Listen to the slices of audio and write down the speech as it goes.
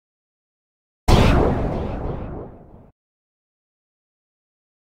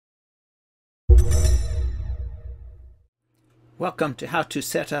Welcome to how to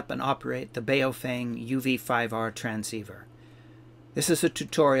set up and operate the Baofeng UV5R transceiver. This is a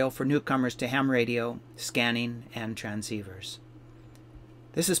tutorial for newcomers to ham radio, scanning, and transceivers.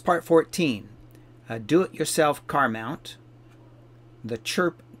 This is part 14, a do-it-yourself car mount, the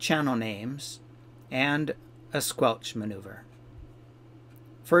Chirp channel names, and a Squelch maneuver.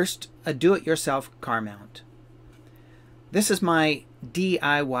 First, a do-it-yourself car mount. This is my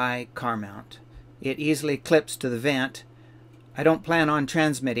DIY car mount. It easily clips to the vent. I don't plan on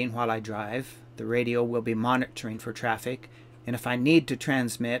transmitting while I drive. The radio will be monitoring for traffic, and if I need to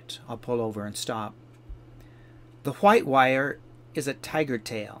transmit, I'll pull over and stop. The white wire is a tiger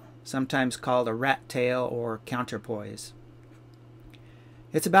tail, sometimes called a rat tail or counterpoise.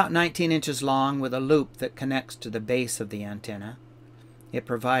 It's about 19 inches long with a loop that connects to the base of the antenna. It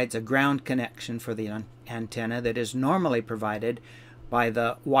provides a ground connection for the antenna that is normally provided by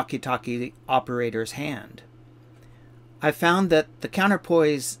the walkie-talkie operator's hand. I found that the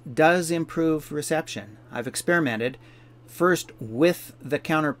counterpoise does improve reception. I've experimented first with the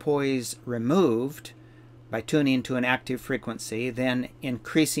counterpoise removed by tuning to an active frequency, then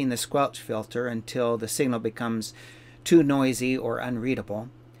increasing the squelch filter until the signal becomes too noisy or unreadable.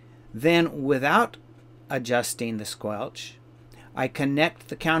 Then, without adjusting the squelch, I connect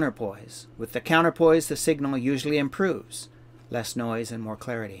the counterpoise. With the counterpoise, the signal usually improves, less noise and more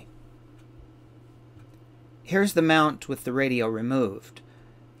clarity. Here's the mount with the radio removed.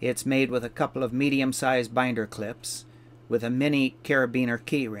 It's made with a couple of medium-sized binder clips with a mini carabiner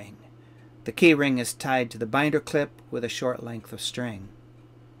keyring. The keyring is tied to the binder clip with a short length of string.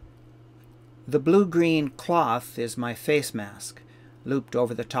 The blue-green cloth is my face mask, looped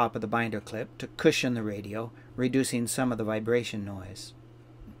over the top of the binder clip to cushion the radio, reducing some of the vibration noise.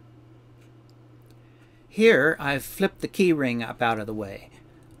 Here I've flipped the keyring up out of the way.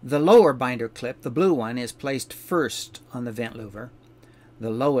 The lower binder clip, the blue one, is placed first on the vent louver,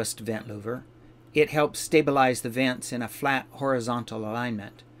 the lowest vent louver. It helps stabilize the vents in a flat horizontal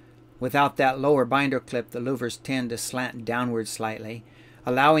alignment. Without that lower binder clip, the louvers tend to slant downward slightly,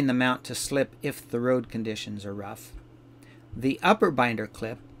 allowing the mount to slip if the road conditions are rough. The upper binder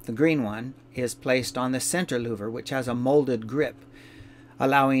clip, the green one, is placed on the center louver, which has a molded grip,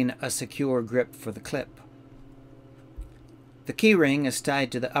 allowing a secure grip for the clip. The keyring is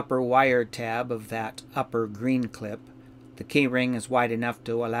tied to the upper wire tab of that upper green clip. The keyring is wide enough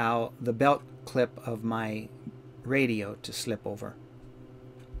to allow the belt clip of my radio to slip over.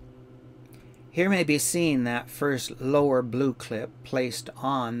 Here may be seen that first lower blue clip placed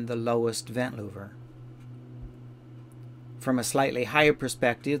on the lowest vent louver. From a slightly higher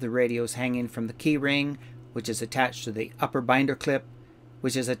perspective, the radio is hanging from the keyring, which is attached to the upper binder clip,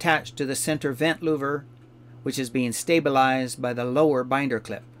 which is attached to the center vent louver, which is being stabilized by the lower binder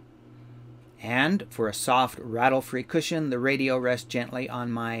clip. And for a soft, rattle-free cushion, the radio rests gently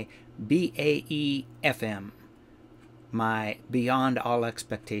on my BAE FM, my Beyond All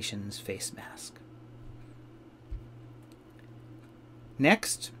Expectations face mask.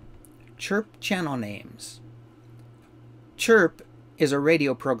 Next, Chirp channel names. Chirp is a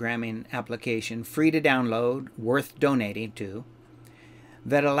radio programming application free to download, worth donating to,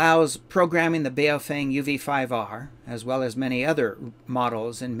 that allows programming the Baofeng UV5R, as well as many other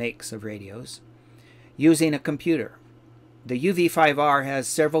models and makes of radios, using a computer. The UV5R has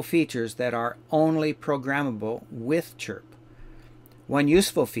several features that are only programmable with Chirp. One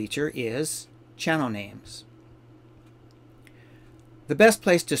useful feature is channel names. The best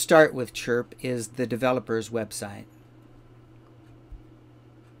place to start with Chirp is the developer's website.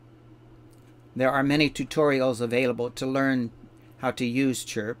 There are many tutorials available to learn how to use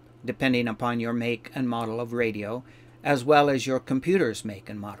Chirp, depending upon your make and model of radio, as well as your computer's make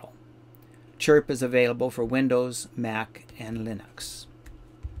and model. Chirp is available for Windows, Mac, and Linux.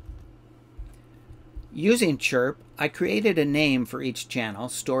 Using Chirp, I created a name for each channel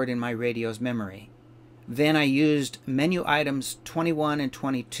stored in my radio's memory. Then I used menu items 21 and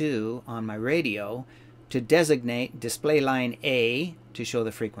 22 on my radio to designate display line A to show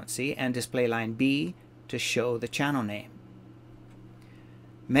the frequency and display line B to show the channel name.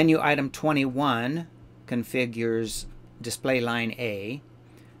 Menu item 21 configures display line A.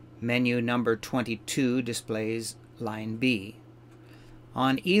 Menu number 22 displays line B.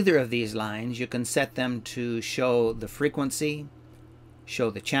 On either of these lines, you can set them to show the frequency, show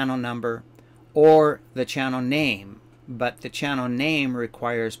the channel number, or the channel name, but the channel name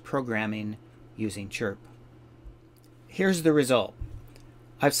requires programming using Chirp. Here's the result.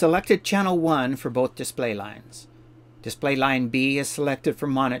 I've selected channel 1 for both display lines. Display line B is selected for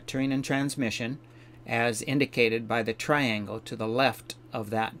monitoring and transmission, as indicated by the triangle to the left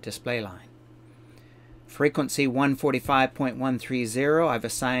of that display line. Frequency 145.130, I've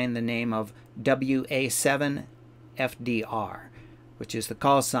assigned the name of WA7FDR, which is the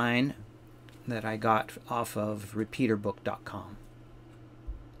call sign that I got off of repeaterbook.com.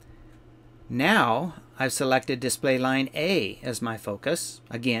 Now I've selected display line A as my focus,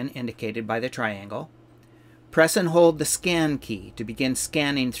 again indicated by the triangle. Press and hold the scan key to begin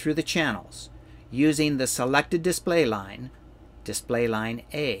scanning through the channels using the selected display line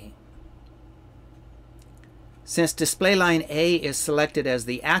A. Since display line A is selected as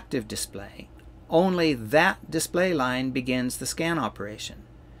the active display, only that display line begins the scan operation.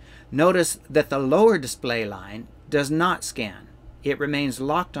 Notice that the lower display line does not scan. It remains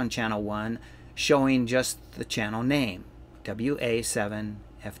locked on channel 1, showing just the channel name,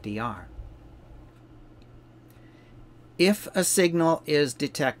 WA7FDR. If a signal is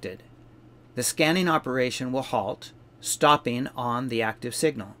detected, the scanning operation will halt, stopping on the active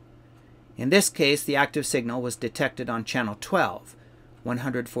signal. In this case, the active signal was detected on channel 12,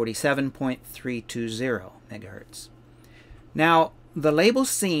 147.320 MHz. Now, the label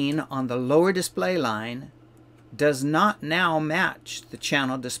seen on the lower display line does not now match the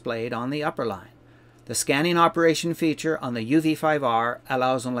channel displayed on the upper line. The scanning operation feature on the UV5R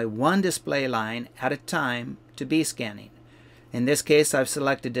allows only one display line at a time to be scanning. In this case, I've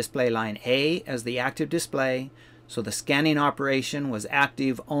selected display line A as the active display, so the scanning operation was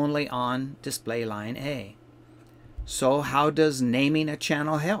active only on display line A. So how does naming a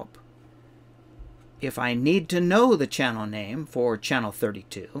channel help? If I need to know the channel name for channel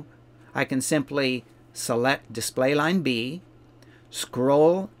 32, I can simply select display line B,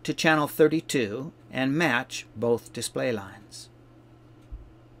 scroll to channel 32, and match both display lines.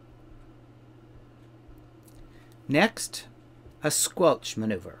 Next, a squelch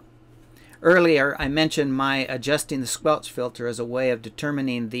maneuver. Earlier, I mentioned my adjusting the squelch filter as a way of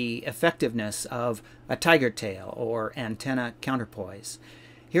determining the effectiveness of a tiger tail or antenna counterpoise.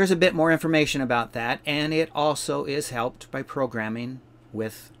 Here's a bit more information about that, and it also is helped by programming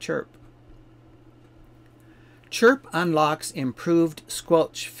with Chirp. Chirp unlocks improved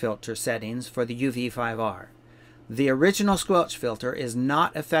squelch filter settings for the UV5R. The original squelch filter is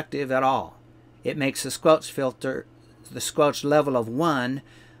not effective at all. It makes the squelch filter, the squelch level of 1,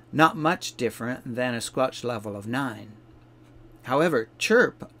 not much different than a squelch level of 9. However,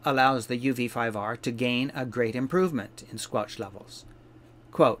 Chirp allows the UV5R to gain a great improvement in squelch levels.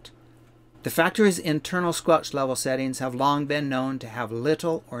 Quote, "The factory's internal squelch level settings have long been known to have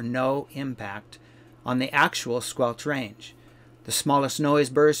little or no impact on the actual squelch range. The smallest noise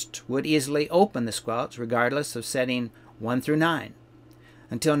burst would easily open the squelch regardless of setting 1 through 9.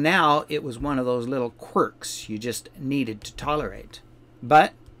 Until now, it was one of those little quirks you just needed to tolerate.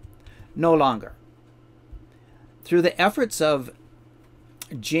 But no longer. Through the efforts of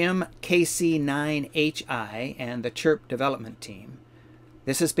Jim KC9HI and the Chirp development team,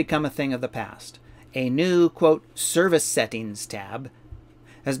 this has become a thing of the past. A new, quote, service settings tab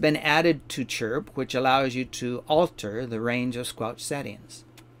has been added to Chirp, which allows you to alter the range of squelch settings.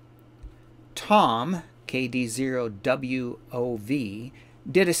 Tom, KD0WOV,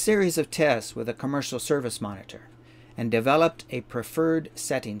 did a series of tests with a commercial service monitor and developed a preferred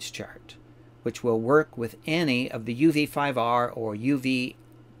settings chart, which will work with any of the UV5R or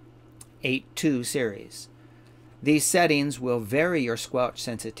UV82 series. These settings will vary your squelch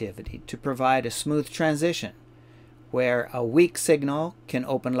sensitivity to provide a smooth transition, where a weak signal can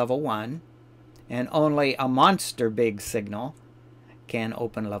open level 1, and only a monster big signal can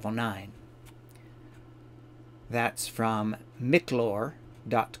open level 9. That's from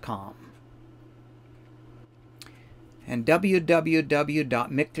miclor.com. And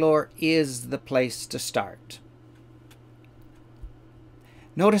www.miclor is the place to start.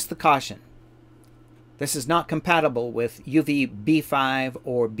 Notice the caution. This is not compatible with UV-B5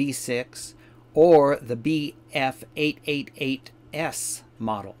 or B6 or the BF888S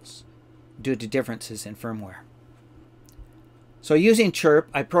models due to differences in firmware. So using Chirp,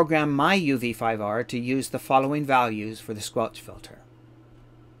 I programmed my UV5R to use the following values for the squelch filter.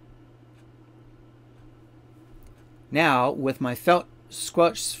 Now, with my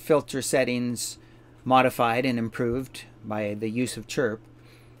squelch filter settings modified and improved by the use of Chirp,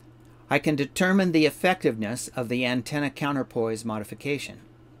 I can determine the effectiveness of the antenna counterpoise modification.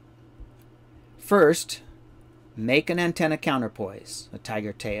 First, make an antenna counterpoise, a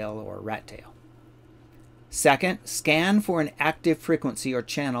tiger tail or rat tail. Second, scan for an active frequency or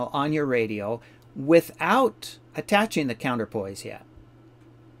channel on your radio without attaching the counterpoise yet.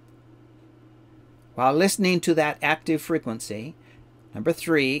 While listening to that active frequency, number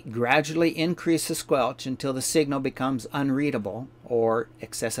 3, gradually increase the squelch until the signal becomes unreadable or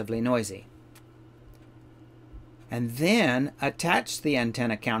excessively noisy. and then attach the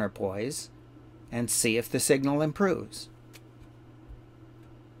antenna counterpoise and see if the signal improves.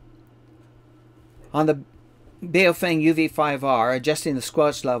 On the Baofeng UV5R, adjusting the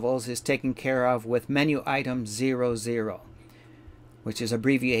squelch levels is taken care of with menu item 00, which is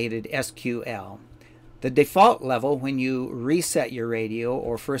abbreviated SQL. The default level when you reset your radio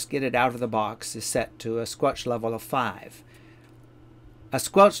or first get it out of the box is set to a squelch level of 5. A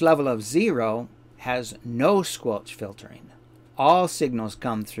squelch level of 0 has no squelch filtering. All signals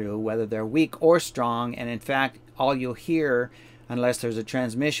come through, whether they're weak or strong, and in fact, all you'll hear, unless there's a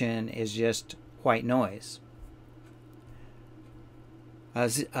transmission, is just white noise. A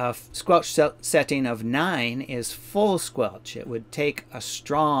squelch setting of 9 is full squelch. It would take a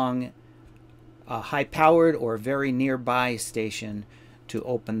strong, high-powered or very nearby station to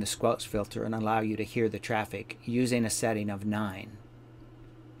open the squelch filter and allow you to hear the traffic using a setting of 9.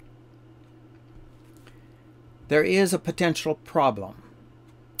 There is a potential problem.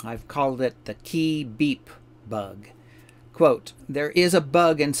 I've called it the key beep bug. Quote, there is a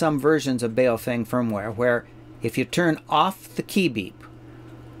bug in some versions of Baofeng firmware where if you turn off the key beep,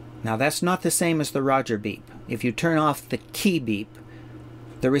 now that's not the same as the Roger beep. If you turn off the key beep,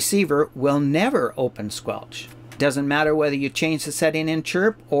 the receiver will never open squelch. Doesn't matter whether you change the setting in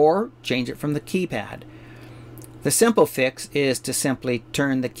Chirp or change it from the keypad. The simple fix is to simply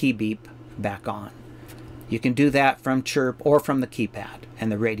turn the key beep back on. You can do that from Chirp or from the keypad,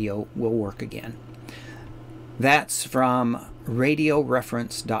 and the radio will work again. That's from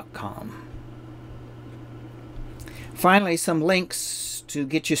radioreference.com. Finally, some links to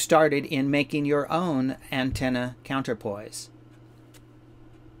get you started in making your own antenna counterpoise.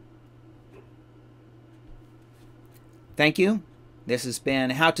 Thank you. This has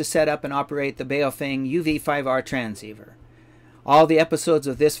been how to set up and operate the Baofeng UV5R transceiver. All the episodes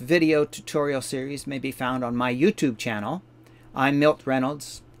of this video tutorial series may be found on my YouTube channel. I'm Milt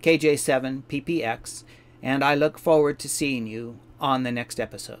Reynolds, KJ7PPX, and I look forward to seeing you on the next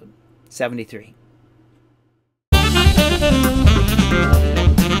episode. 73.